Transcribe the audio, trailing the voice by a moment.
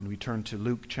turn to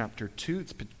Luke chapter 2.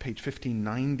 It's page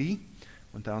 1590,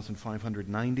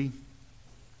 1590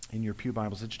 in your pew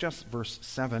Bibles. It's just verse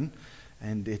 7,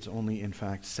 and it's only, in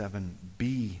fact,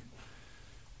 7b.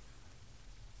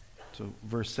 So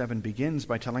verse 7 begins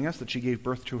by telling us that she gave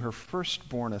birth to her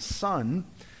firstborn, a son,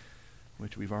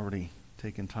 which we've already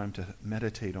taken time to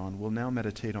meditate on. We'll now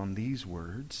meditate on these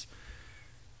words.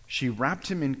 She wrapped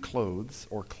him in clothes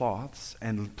or cloths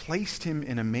and placed him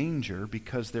in a manger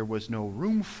because there was no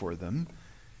room for them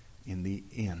in the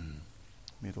inn.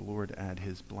 May the Lord add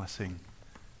his blessing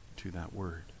to that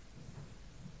word.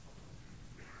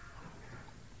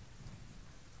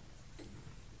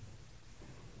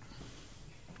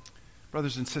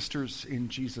 Brothers and sisters in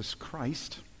Jesus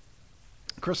Christ,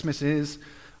 Christmas is,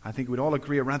 I think we'd all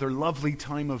agree, a rather lovely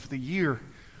time of the year.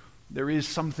 There is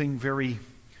something very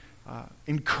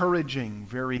encouraging,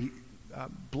 very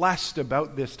blessed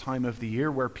about this time of the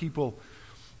year where people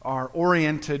are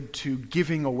oriented to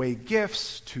giving away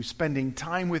gifts, to spending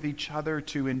time with each other,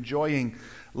 to enjoying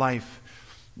life.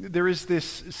 There is this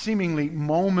seemingly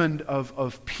moment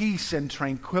of peace and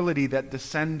tranquility that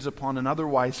descends upon an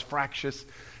otherwise fractious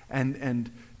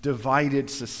and divided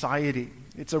society.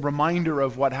 It's a reminder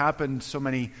of what happened so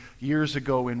many years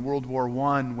ago in World War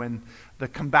I when the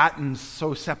combatants,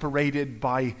 so separated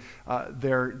by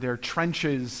their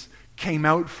trenches, came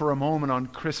out for a moment on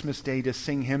Christmas Day to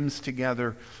sing hymns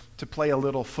together, to play a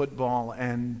little football,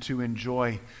 and to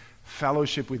enjoy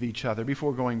fellowship with each other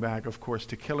before going back, of course,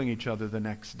 to killing each other the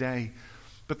next day.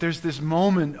 But there's this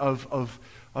moment of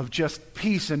just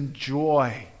peace and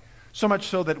joy. So much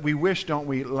so that we wish, don't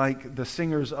we, like the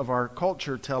singers of our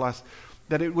culture tell us,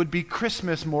 that it would be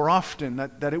Christmas more often,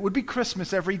 that it would be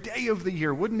Christmas every day of the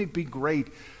year. Wouldn't it be great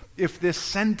if this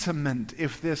sentiment,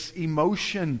 if this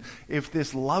emotion, if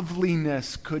this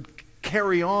loveliness could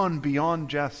carry on beyond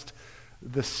just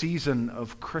the season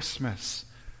of Christmas?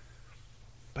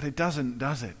 But it doesn't,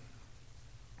 does it?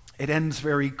 It ends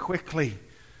very quickly.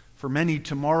 For many,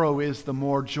 tomorrow is the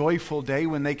more joyful day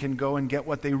when they can go and get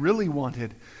what they really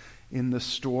wanted in the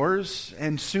stores,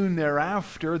 and soon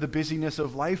thereafter the busyness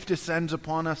of life descends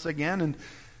upon us again,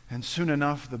 and soon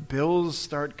enough the bills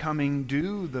start coming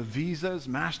due. The Visas,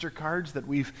 MasterCards that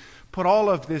we've put all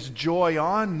of this joy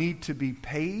on need to be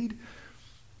paid,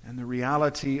 and the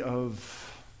reality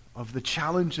of the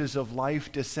challenges of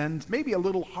life descends maybe a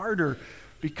little harder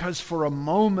because for a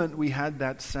moment we had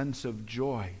that sense of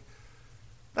joy.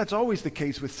 That's always the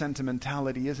case with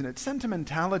sentimentality, isn't it?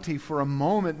 Sentimentality for a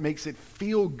moment makes it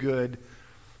feel good,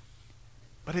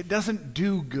 but it doesn't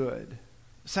do good.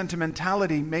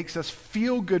 Sentimentality makes us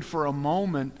feel good for a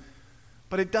moment,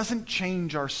 but it doesn't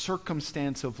change our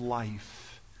circumstance of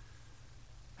life.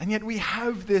 And yet we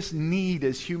have this need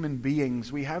as human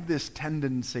beings, we have this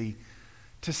tendency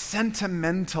to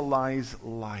sentimentalize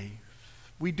life.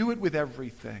 We do it with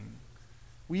everything.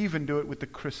 We even do it with the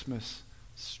Christmas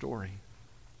story.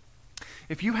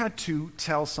 If you had to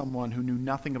tell someone who knew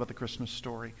nothing about the Christmas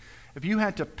story, if you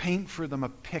had to paint for them a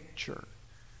picture,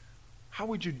 how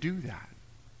would you do that?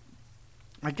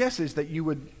 My guess is that you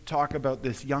would talk about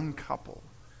this young couple,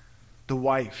 the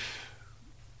wife,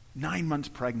 9 months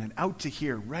pregnant, out to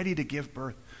here, ready to give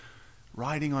birth,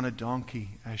 riding on a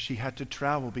donkey as she had to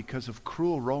travel because of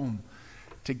cruel Rome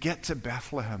to get to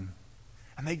Bethlehem.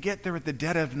 And they get there at the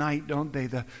dead of night, don't they?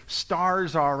 The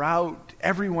stars are out.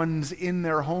 Everyone's in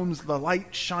their homes. The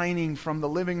light shining from the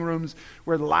living rooms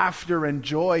where laughter and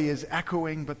joy is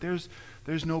echoing. But there's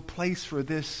no place for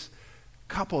this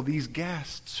couple, these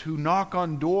guests who knock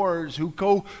on doors, who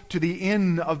go to the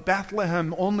inn of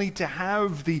Bethlehem only to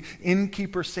have the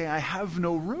innkeeper say, "I have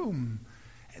no room."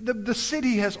 The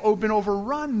city has been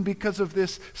overrun because of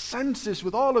this census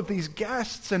with all of these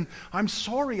guests, and I'm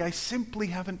sorry, I simply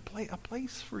haven't a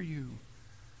place for you.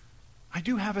 I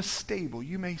do have a stable.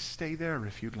 You may stay there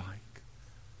if you'd like.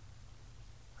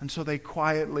 And so they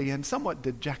quietly and somewhat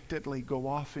dejectedly go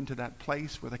off into that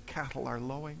place where the cattle are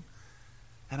lowing.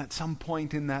 And at some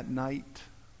point in that night,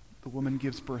 the woman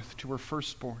gives birth to her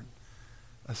firstborn,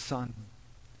 a son.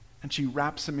 And she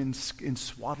wraps him in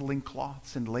swaddling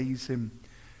cloths and lays him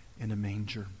in a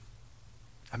manger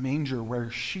where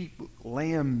sheep,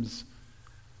 lambs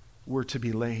were to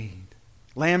be laid.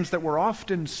 Lambs that were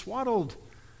often swaddled.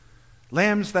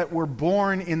 Lambs that were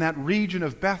born in that region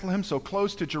of Bethlehem, so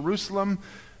close to Jerusalem,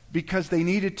 because they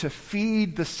needed to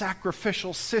feed the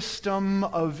sacrificial system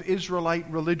of Israelite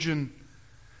religion.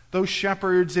 Those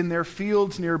shepherds in their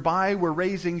fields nearby were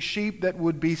raising sheep that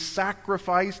would be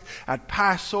sacrificed at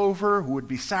Passover, who would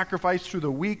be sacrificed through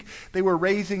the week. They were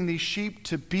raising these sheep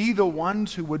to be the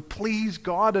ones who would please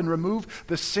God and remove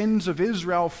the sins of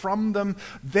Israel from them.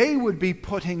 They would be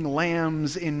putting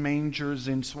lambs in mangers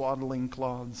in swaddling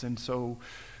cloths. And so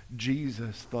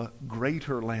Jesus, the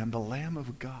greater Lamb, the Lamb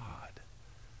of God,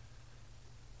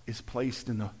 is placed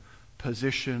in the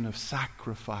position of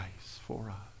sacrifice for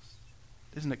us.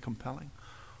 Isn't it compelling?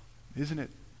 Isn't it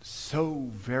so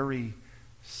very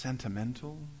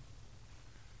sentimental?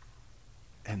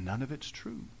 And none of it's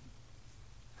true.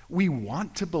 We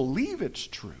want to believe it's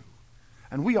true.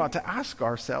 And we ought to ask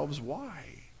ourselves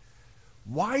why.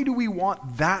 Why do we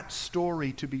want that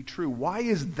story to be true? Why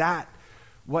is that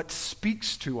what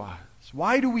speaks to us?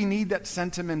 Why do we need that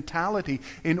sentimentality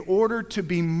in order to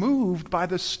be moved by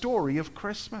the story of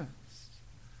Christmas?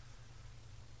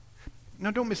 Now,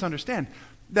 don't misunderstand.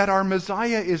 That our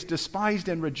Messiah is despised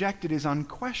and rejected is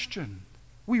unquestioned.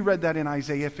 We read that in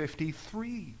Isaiah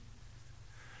 53.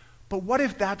 But what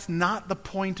if that's not the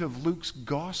point of Luke's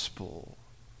gospel?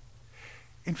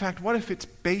 In fact, what if it's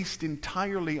based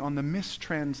entirely on the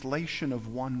mistranslation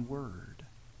of one word?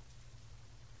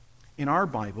 In our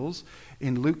Bibles,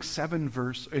 in Luke 2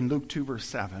 verse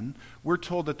 7, we're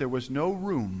told that there was no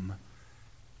room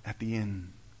at the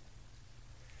inn.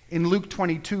 In Luke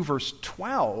 22, verse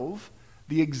 12,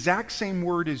 the exact same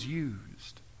word is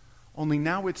used, only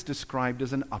now it's described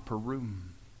as an upper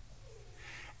room.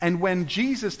 And when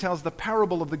Jesus tells the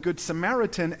parable of the Good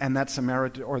Samaritan, and that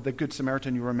Samaritan, or the Good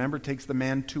Samaritan, you remember, takes the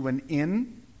man to an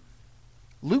inn,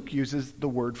 Luke uses the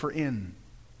word for inn,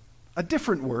 a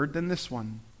different word than this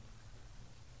one.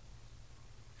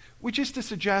 Which is to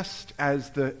suggest,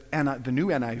 as the new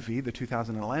NIV, the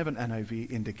 2011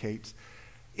 NIV indicates,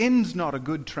 inn's not a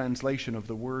good translation of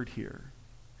the word here.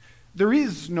 There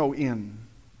is no inn.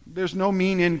 There's no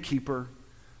mean innkeeper.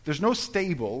 There's no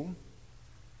stable.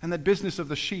 And that business of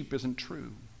the sheep isn't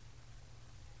true.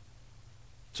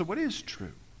 So what is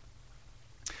true?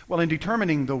 Well, in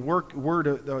determining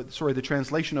the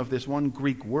translation of this one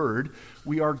Greek word,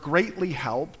 we are greatly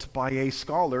helped by a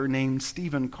scholar named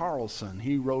Stephen Carlson.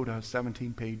 He wrote a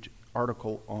 17-page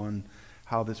article on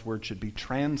how this word should be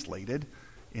translated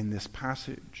in this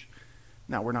passage.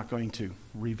 Now, we're not going to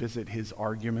revisit his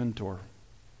argument or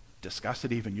discuss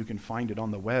it even. You can find it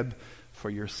on the web for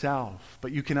yourself.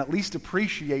 But you can at least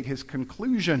appreciate his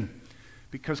conclusion,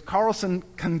 because Carlson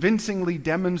convincingly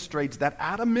demonstrates that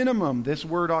at a minimum, this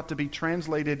word ought to be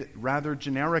translated rather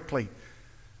generically,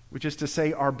 which is to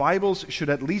say our Bibles should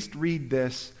at least read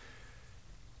this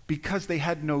because they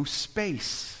had no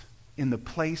space in the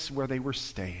place where they were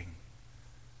staying.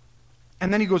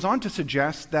 And then he goes on to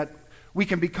suggest that we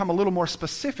can become a little more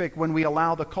specific when we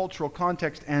allow the cultural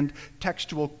context and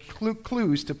textual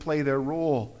clues to play their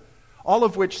role. All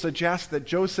of which suggests that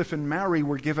Joseph and Mary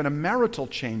were given a marital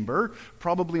chamber,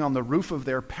 probably on the roof of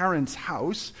their parents'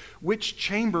 house, which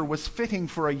chamber was fitting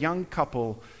for a young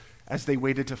couple as they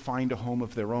waited to find a home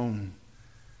of their own.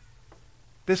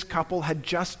 This couple had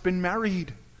just been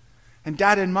married. And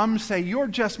Dad and Mom say, you're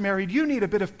just married, you need a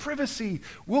bit of privacy.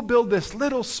 We'll build this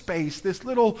little space, this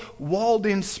little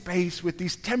walled-in space with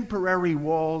these temporary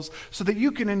walls so that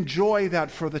you can enjoy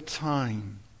that for the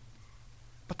time.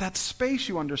 But that space,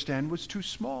 you understand, was too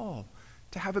small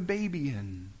to have a baby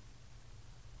in.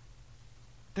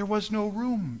 There was no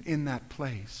room in that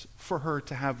place for her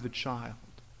to have the child.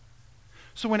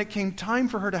 So when it came time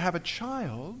for her to have a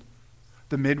child,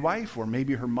 the midwife, or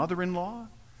maybe her mother-in-law,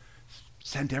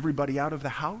 sent everybody out of the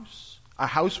house, a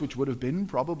house which would have been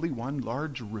probably one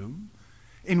large room,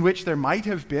 in which there might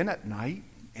have been at night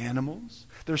animals.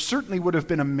 There certainly would have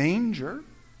been a manger.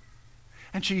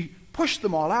 And she pushed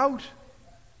them all out.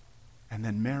 And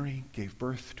then Mary gave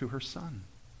birth to her son.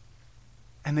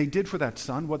 And they did for that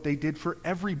son what they did for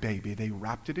every baby. They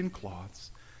wrapped it in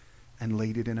cloths and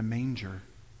laid it in a manger.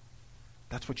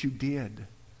 That's what you did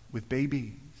with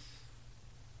babies.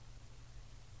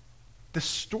 The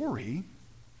story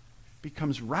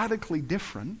becomes radically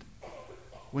different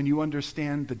when you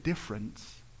understand the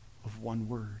difference of one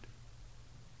word.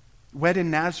 Wed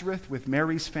in Nazareth with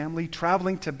Mary's family,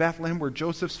 traveling to Bethlehem where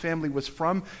Joseph's family was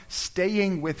from,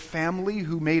 staying with family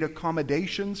who made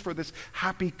accommodations for this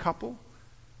happy couple.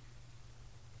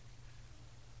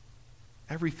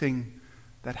 Everything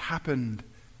that happened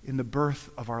in the birth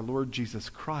of our Lord Jesus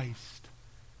Christ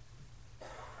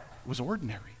was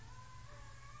ordinary,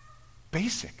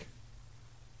 basic,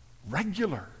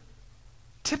 regular,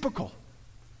 typical,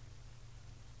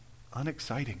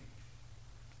 unexciting,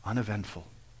 uneventful.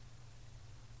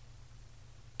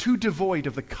 too devoid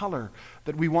of the color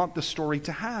that we want the story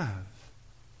to have?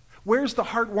 Where's the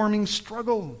heartwarming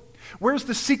struggle? Where's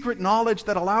the secret knowledge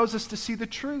that allows us to see the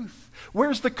truth?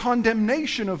 Where's the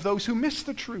condemnation of those who miss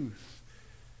the truth?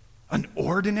 An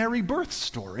ordinary birth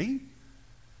story?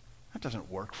 That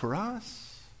doesn't work for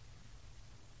us.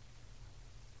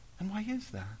 And why is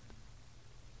that?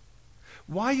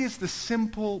 Why is the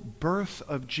simple birth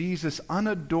of Jesus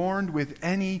unadorned with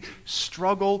any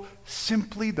struggle,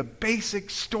 simply the basic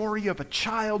story of a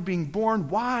child being born?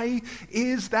 Why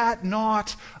is that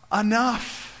not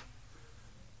enough?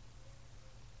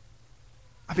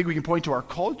 I think we can point to our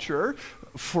culture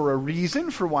for a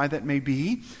reason for why that may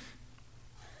be.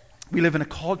 We live in a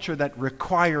culture that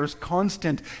requires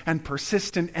constant and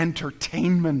persistent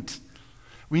entertainment.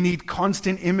 We need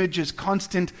constant images,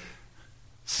 constant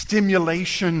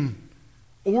stimulation.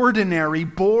 Ordinary,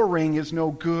 boring is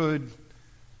no good.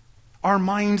 Our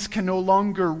minds can no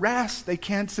longer rest. They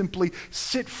can't simply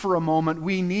sit for a moment.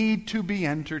 We need to be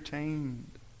entertained.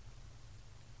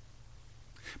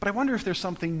 But I wonder if there's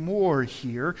something more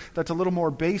here that's a little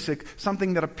more basic,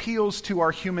 something that appeals to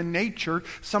our human nature,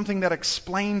 something that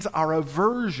explains our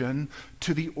aversion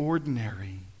to the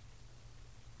ordinary.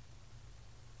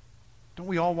 Don't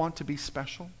we all want to be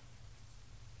special?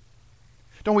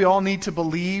 Don't we all need to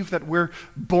believe that we're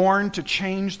born to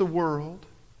change the world?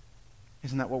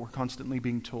 Isn't that what we're constantly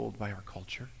being told by our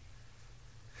culture?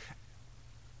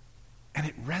 And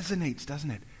it resonates, doesn't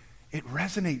it? It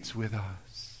resonates with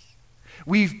us.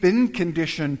 We've been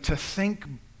conditioned to think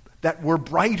that we're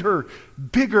brighter,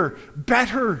 bigger,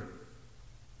 better,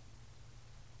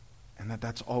 and that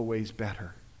that's always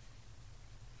better.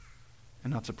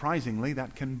 And not surprisingly,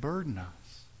 that can burden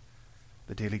us.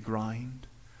 The daily grind,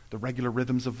 the regular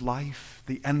rhythms of life,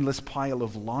 the endless pile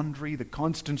of laundry, the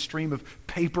constant stream of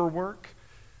paperwork.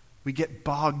 We get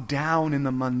bogged down in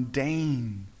the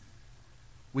mundane.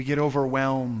 We get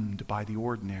overwhelmed by the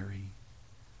ordinary.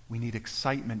 We need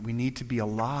excitement. We need to be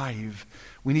alive.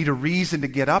 We need a reason to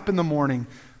get up in the morning.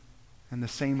 And the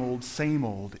same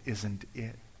old isn't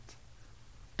it.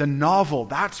 The novel,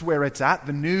 that's where it's at.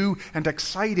 The new and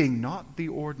exciting, not the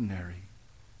ordinary.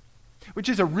 Which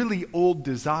is a really old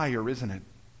desire, isn't it?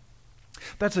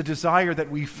 That's a desire that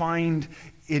we find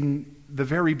in the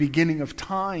very beginning of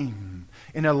time,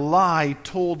 in a lie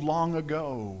told long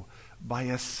ago by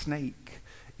a snake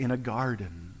in a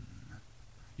garden.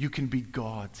 You can be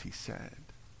gods, he said.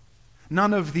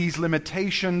 None of these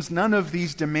limitations, none of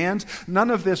these demands, none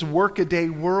of this workaday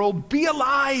world. Be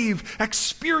alive,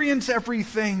 experience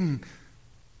everything.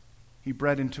 He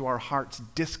bred into our hearts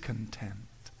discontent,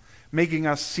 making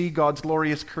us see God's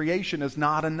glorious creation as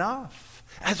not enough,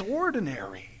 as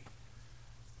ordinary.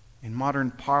 In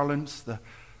modern parlance, the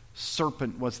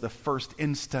serpent was the first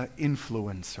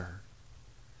Insta-influencer.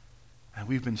 And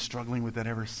we've been struggling with that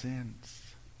ever since.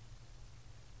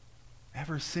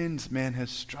 Ever since, man has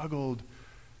struggled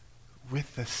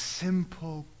with the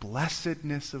simple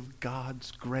blessedness of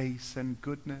God's grace and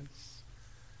goodness.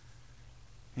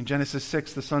 In Genesis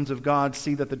 6, the sons of God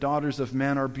see that the daughters of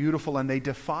men are beautiful and they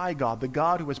defy God, the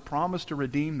God who has promised to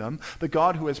redeem them, the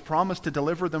God who has promised to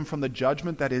deliver them from the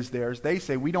judgment that is theirs. They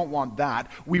say, we don't want that,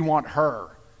 we want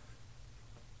her.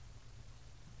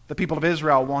 The people of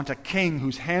Israel want a king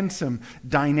who's handsome,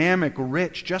 dynamic,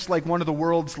 rich, just like one of the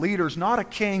world's leaders. Not a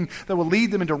king that will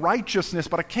lead them into righteousness,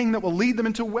 but a king that will lead them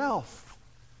into wealth.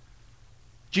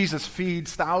 Jesus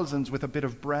feeds thousands with a bit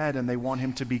of bread, and they want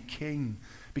him to be king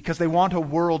because they want a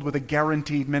world with a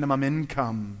guaranteed minimum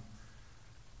income.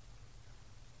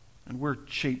 And we're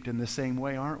shaped in the same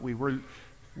way, aren't we?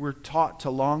 We're taught to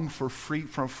long for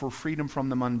freedom from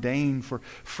the mundane, for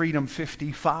freedom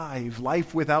 55,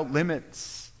 life without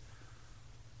limits.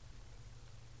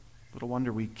 Little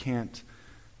wonder we can't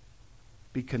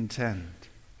be content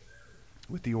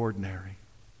with the ordinary.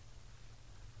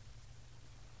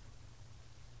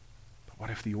 But what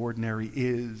if the ordinary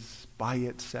is, by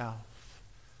itself,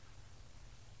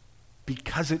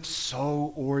 because it's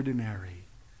so ordinary,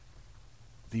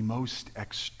 the most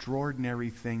extraordinary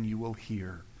thing you will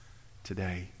hear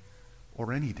today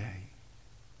or any day?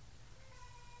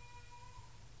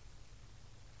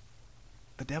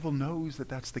 The devil knows that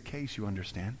that's the case, you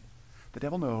understand? The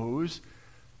devil knows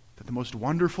that the most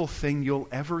wonderful thing you'll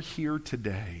ever hear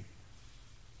today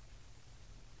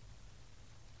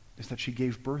is that she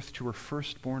gave birth to her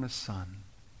firstborn, a son,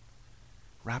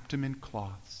 wrapped him in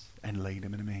cloths, and laid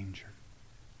him in a manger.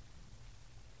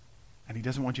 And he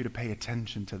doesn't want you to pay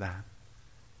attention to that.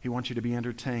 He wants you to be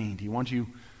entertained. He wants you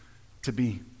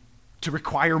to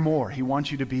require more. He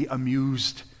wants you to be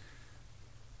amused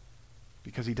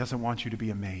because he doesn't want you to be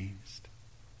amazed.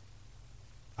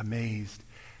 Amazed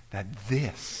that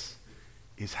this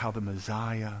is how the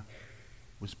Messiah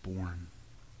was born.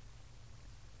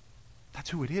 That's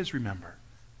who it is, remember.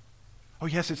 Oh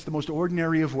yes, it's the most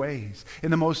ordinary of ways, in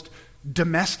the most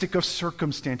domestic of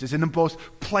circumstances, in the most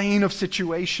plain of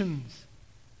situations.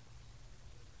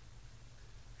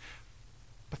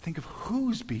 But think of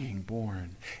who's being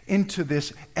born into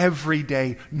this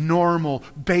everyday, normal,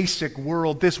 basic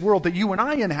world, this world that you and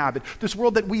I inhabit, this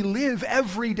world that we live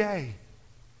every day.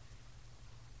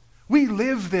 We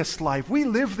live this life. We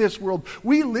live this world.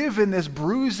 We live in this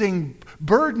bruising,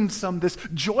 burdensome, this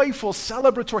joyful,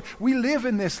 celebratory. We live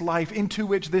in this life into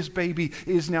which this baby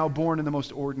is now born in the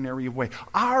most ordinary of ways.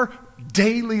 Our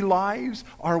daily lives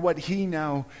are what he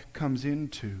now comes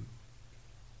into.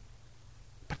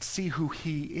 But see who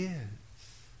he is.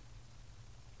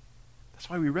 That's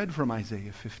why we read from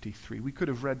Isaiah 53. We could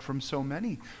have read from so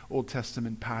many Old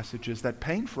Testament passages that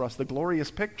paint for us the glorious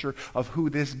picture of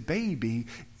who this baby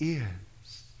is.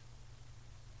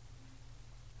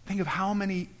 Think of how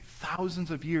many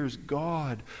thousands of years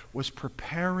God was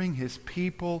preparing his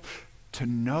people to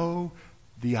know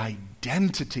the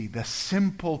identity, the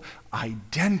simple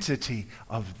identity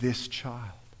of this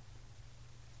child.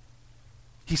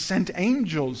 He sent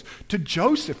angels to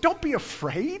Joseph. Don't be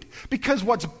afraid, because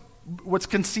what's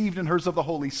conceived in her is of the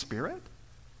Holy Spirit.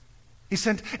 He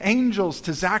sent angels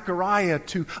to Zechariah,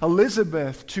 to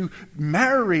Elizabeth, to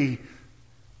Mary,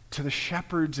 to the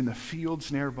shepherds in the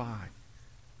fields nearby,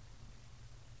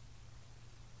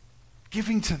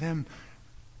 giving to them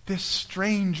this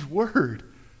strange word.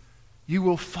 You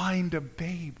will find a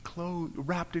babe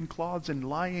wrapped in cloths and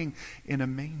lying in a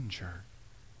manger.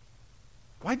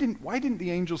 Why didn't the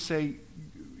angel say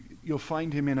you'll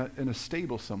find him in a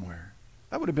stable somewhere?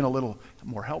 That would have been a little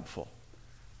more helpful.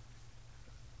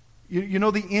 You know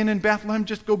the inn in Bethlehem?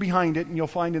 Just go behind it and you'll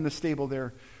find in the stable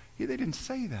there. They didn't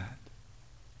say that.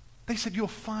 They said you'll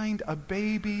find a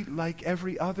baby like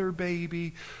every other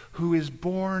baby who is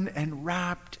born and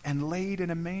wrapped and laid in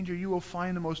a manger. You will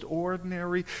find the most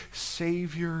ordinary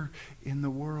Savior in the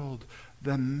world.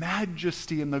 The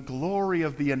majesty and the glory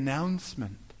of the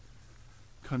announcement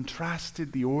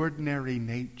contrasted the ordinary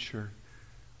nature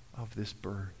of this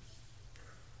birth.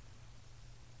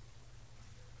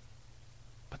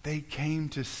 But they came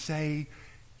to say,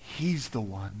 he's the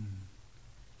one.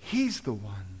 He's the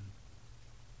one.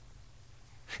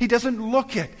 He doesn't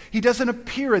look it. He doesn't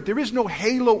appear it. There is no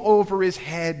halo over his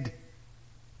head.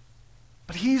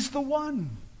 But he's the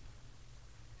one.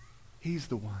 He's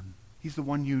the one. He's the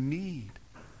one you need.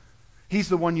 He's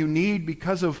the one you need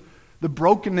because of the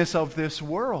brokenness of this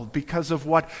world, because of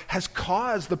what has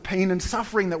caused the pain and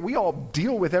suffering that we all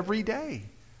deal with every day.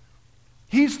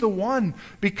 He's the one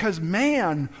because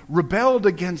man rebelled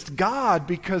against God,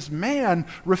 because man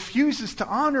refuses to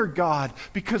honor God,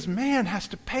 because man has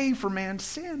to pay for man's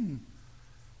sin.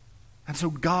 And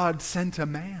so God sent a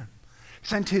man,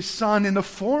 sent his Son in the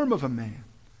form of a man.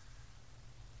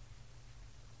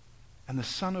 And the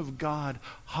Son of God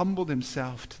humbled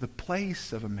himself to the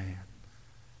place of a man,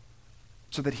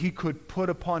 so that he could put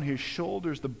upon his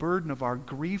shoulders the burden of our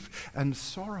grief and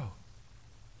sorrow.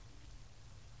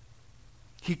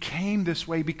 He came this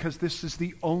way because this is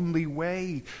the only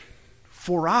way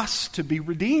for us to be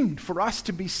redeemed, for us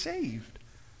to be saved.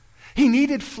 He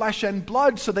needed flesh and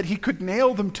blood so that he could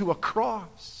nail them to a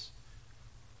cross.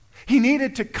 He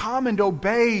needed to come and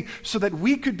obey so that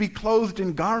we could be clothed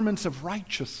in garments of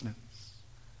righteousness.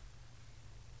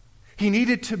 He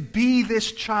needed to be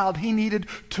this child. He needed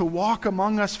to walk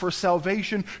among us for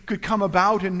salvation could come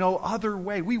about in no other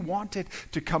way. We want it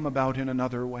to come about in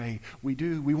another way. We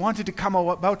do. We want it to come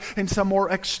about in some more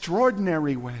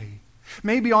extraordinary way.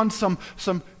 Maybe on some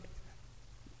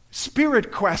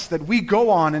spirit quest that we go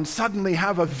on and suddenly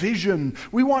have a vision.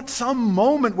 We want some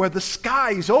moment where the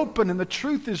skies open and the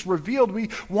truth is revealed. We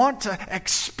want to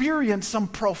experience some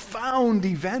profound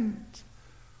event.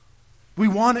 We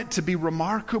want it to be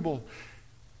remarkable.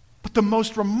 But the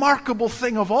most remarkable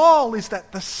thing of all is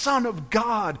that the Son of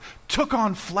God took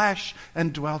on flesh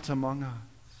and dwelt among us.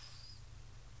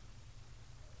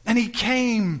 And he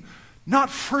came not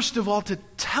first of all to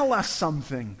tell us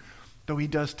something, though he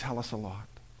does tell us a lot.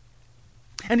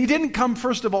 And he didn't come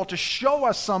first of all to show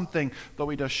us something, though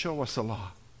he does show us a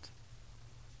lot.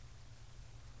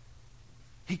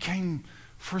 He came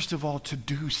first of all to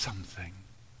do something.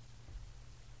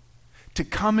 To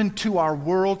come into our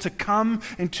world, to come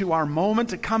into our moment,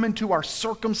 to come into our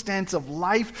circumstance of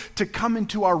life, to come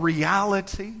into our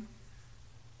reality,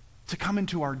 to come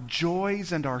into our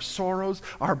joys and our sorrows,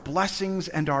 our blessings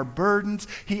and our burdens.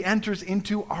 He enters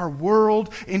into our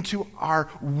world, into our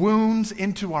wounds,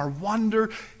 into our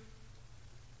wonder.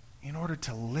 in order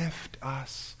to lift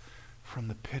us from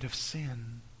the pit of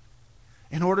sin,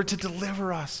 in order to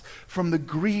deliver us from the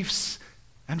griefs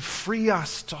and free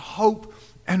us to hope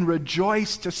and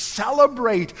rejoice, to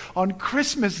celebrate on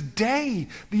Christmas Day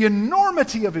the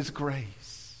enormity of his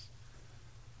grace.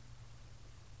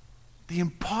 The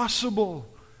impossible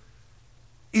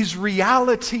is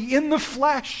reality in the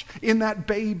flesh in that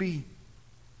baby.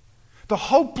 The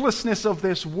hopelessness of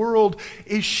this world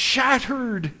is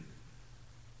shattered,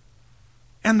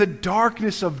 and the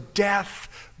darkness of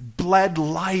death bled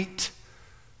light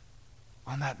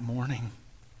on that morning.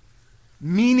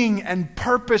 Meaning and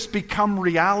purpose become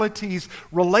realities.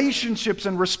 Relationships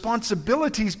and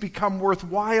responsibilities become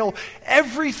worthwhile.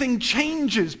 Everything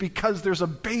changes because there's a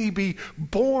baby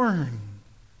born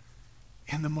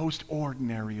in the most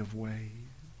ordinary of ways.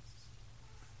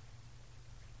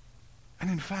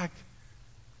 And in fact,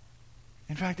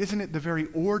 isn't it the very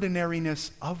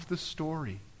ordinariness of the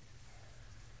story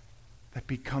that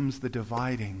becomes the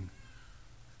dividing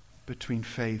between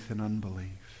faith and unbelief?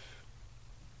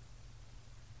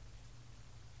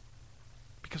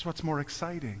 Because what's more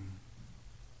exciting?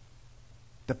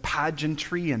 The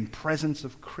pageantry and presence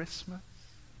of Christmas?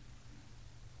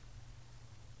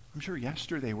 I'm sure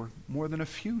yesterday were more than a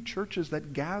few churches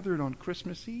that gathered on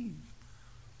Christmas Eve.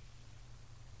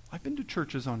 I've been to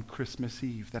churches on Christmas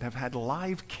Eve that have had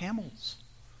live camels,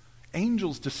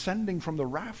 angels descending from the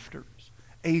rafters,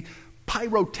 a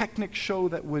pyrotechnic show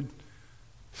that would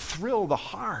thrill the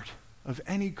heart of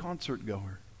any concert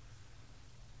goer.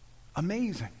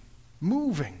 Amazing.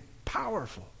 Moving,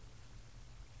 powerful.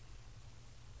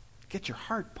 Get your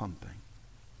heart pumping.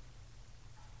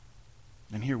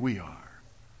 And here we are,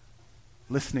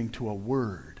 listening to a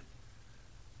word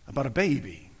about a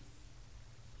baby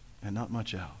and not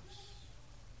much else.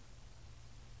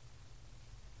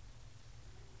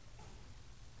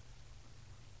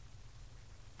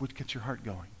 Which gets your heart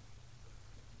going?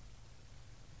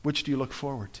 Which do you look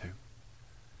forward to?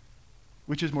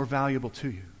 Which is more valuable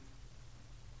to you?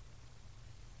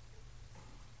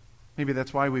 Maybe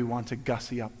that's why we want to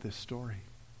gussy up this story.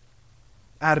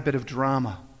 Add a bit of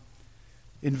drama.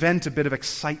 Invent a bit of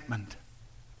excitement.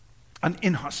 An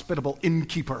inhospitable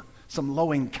innkeeper, some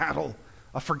lowing cattle,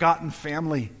 a forgotten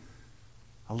family,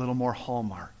 a little more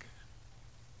Hallmark.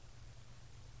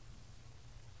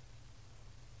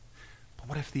 But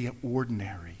what if the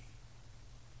ordinary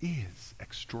is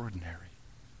extraordinary?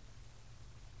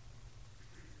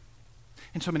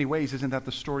 In so many ways, isn't that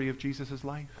the story of Jesus'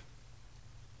 life?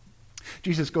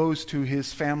 Jesus goes to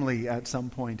his family at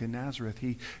some point in Nazareth.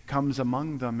 He comes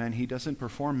among them, and he doesn't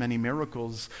perform many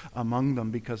miracles among them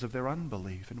because of their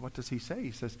unbelief. And what does he say?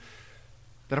 He says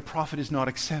that a prophet is not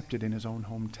accepted in his own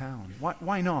hometown.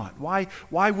 Why not?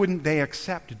 Why wouldn't they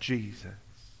accept Jesus?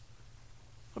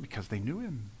 Well, because they knew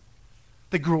him.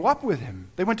 They grew up with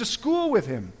him. They went to school with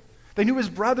him. They knew his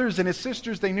brothers and his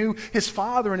sisters. They knew his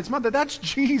father and his mother. That's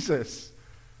Jesus.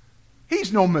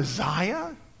 He's no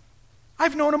Messiah.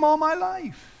 I've known him all my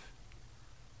life.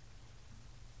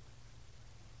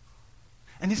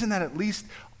 And isn't that at least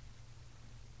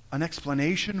an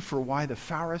explanation for why the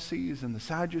Pharisees and the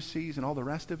Sadducees and all the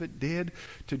rest of it did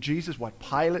to Jesus what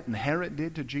Pilate and Herod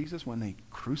did to Jesus when they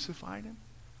crucified him?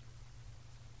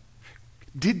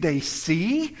 Did they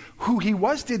see who he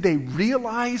was? Did they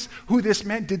realize who this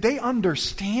meant? Did they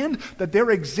understand that their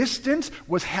existence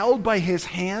was held by his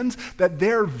hands, that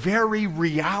their very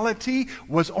reality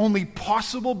was only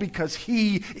possible because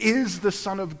he is the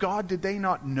Son of God? Did they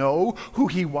not know who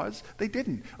he was? They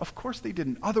didn't. Of course they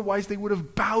didn't. Otherwise they would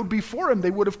have bowed before him.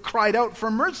 They would have cried out for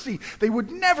mercy. They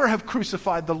would never have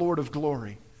crucified the Lord of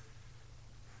glory.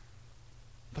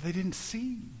 But they didn't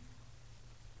see.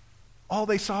 All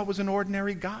they saw was an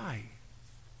ordinary guy,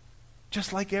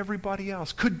 just like everybody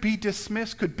else. Could be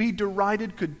dismissed, could be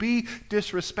derided, could be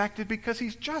disrespected because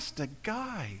he's just a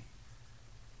guy.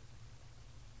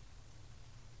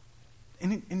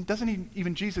 And doesn't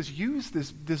even Jesus use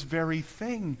this very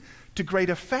thing to great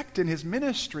effect in his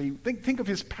ministry? Think of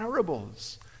his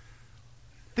parables.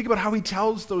 Think about how he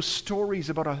tells those stories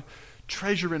about a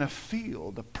treasure in a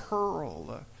field, a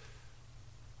pearl,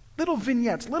 little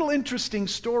vignettes, little interesting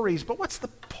stories, but what's the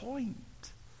point?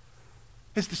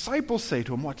 His disciples say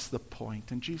to him, what's the point?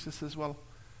 And Jesus says, well,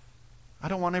 I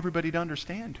don't want everybody to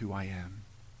understand who I am.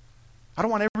 I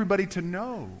don't want everybody to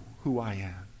know who I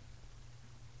am.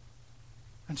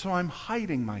 And so I'm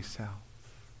hiding myself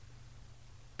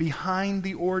behind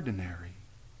the ordinary,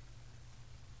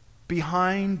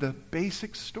 behind the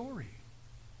basic story.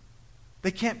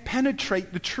 They can't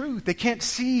penetrate the truth. They can't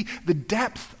see the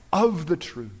depth of the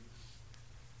truth.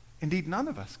 Indeed, none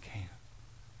of us can.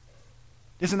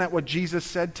 Isn't that what Jesus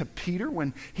said to Peter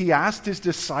when he asked his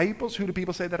disciples, "Who do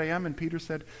people say that I am?" And Peter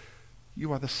said,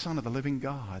 "You are the Son of the living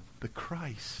God, the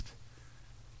Christ.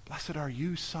 Blessed are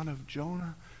you, son of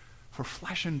Jonah, for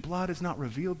flesh and blood has not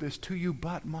revealed this to you,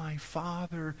 but my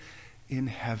Father in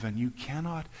heaven." You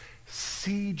cannot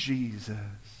see Jesus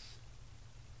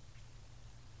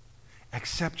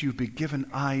except you've been given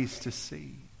eyes to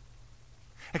see.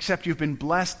 Except you've been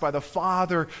blessed by the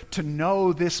Father to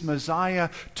know this Messiah,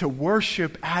 to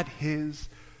worship at his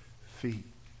feet.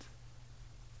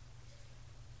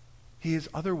 He is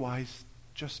otherwise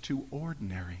just too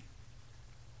ordinary.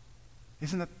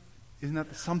 Isn't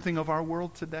that something of our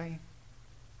world today?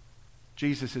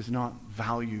 Jesus is not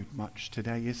valued much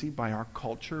today, is he? By our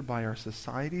culture, by our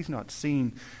society. He's not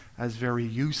seen as very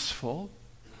useful.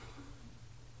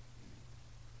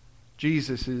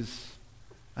 Jesus is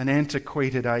an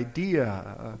antiquated idea,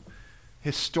 a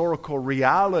historical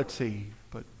reality,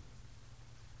 but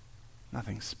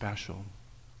nothing special.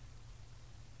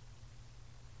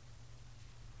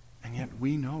 And yet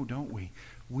we know, don't we?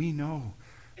 We know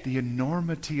the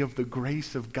enormity of the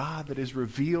grace of God that is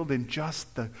revealed in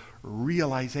just the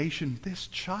realization this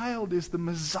child is the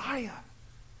Messiah.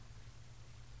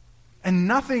 And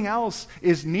nothing else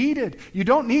is needed. You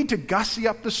don't need to gussy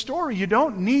up the story. You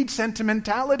don't need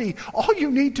sentimentality. All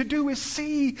you need to do is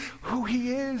see who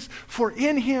he is. For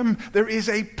in him there is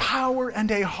a power and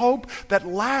a hope that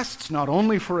lasts not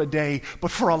only for a day,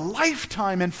 but for a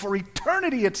lifetime and for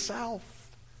eternity itself.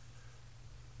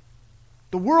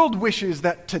 The world wishes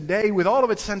that today, with all of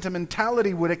its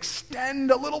sentimentality, would extend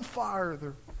a little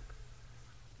farther.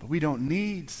 But we don't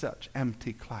need such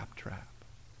empty claptrap.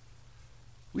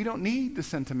 We don't need the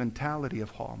sentimentality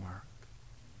of Hallmark.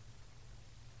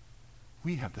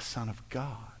 We have the Son of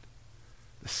God,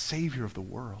 the Savior of the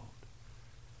world,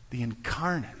 the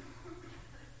incarnate,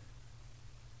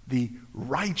 the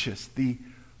righteous, the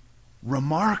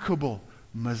remarkable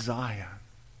Messiah.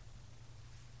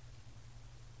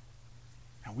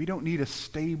 Now, we don't need a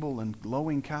stable and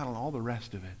glowing cattle, all the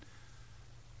rest of it,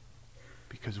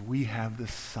 because we have the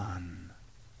Son.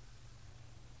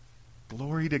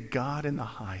 Glory to God in the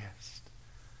highest,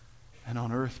 and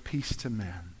on earth peace to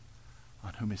men,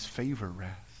 on whom his favor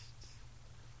rests.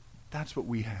 That's what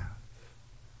we have.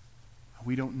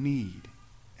 We don't need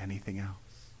anything else.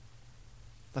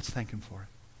 Let's thank him for it.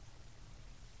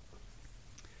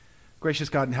 Gracious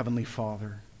God and Heavenly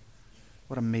Father,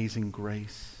 what amazing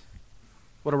grace.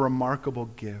 What a remarkable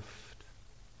gift.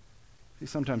 We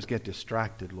sometimes get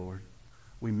distracted, Lord.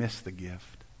 We miss the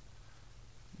gift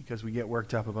because we get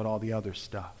worked up about all the other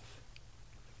stuff.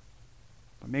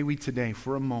 But may we today,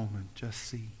 for a moment, just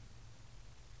see.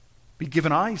 Be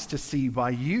given eyes to see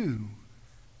by you,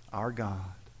 our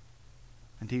God.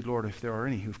 Indeed, Lord, if there are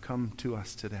any who've come to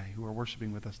us today, who are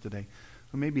worshiping with us today,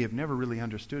 who maybe have never really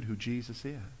understood who Jesus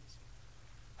is,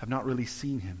 have not really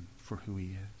seen him for who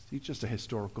he is. He's just a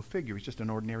historical figure. He's just an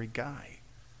ordinary guy.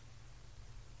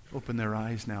 Open their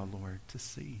eyes now, Lord, to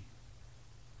see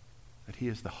that he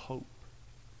is the hope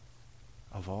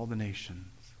of all the nations,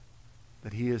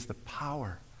 that he is the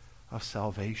power of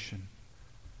salvation,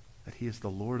 that he is the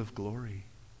Lord of glory.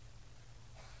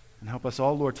 And help us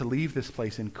all, Lord, to leave this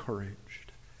place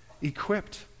encouraged,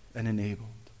 equipped, and enabled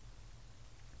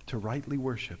to rightly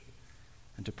worship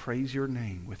and to praise your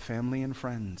name with family and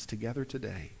friends together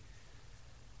today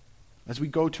as we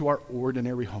go to our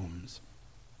ordinary homes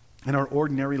and our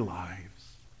ordinary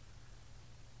lives.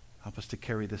 Help us to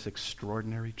carry this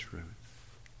extraordinary truth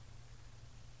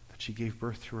that she gave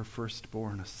birth to her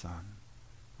firstborn, a son,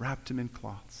 wrapped him in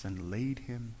cloths, and laid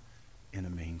him in a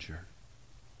manger.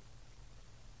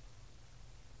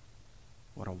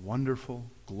 What a wonderful,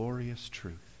 glorious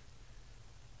truth.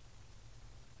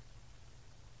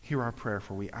 Hear our prayer,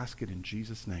 for we ask it in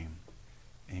Jesus' name.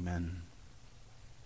 Amen.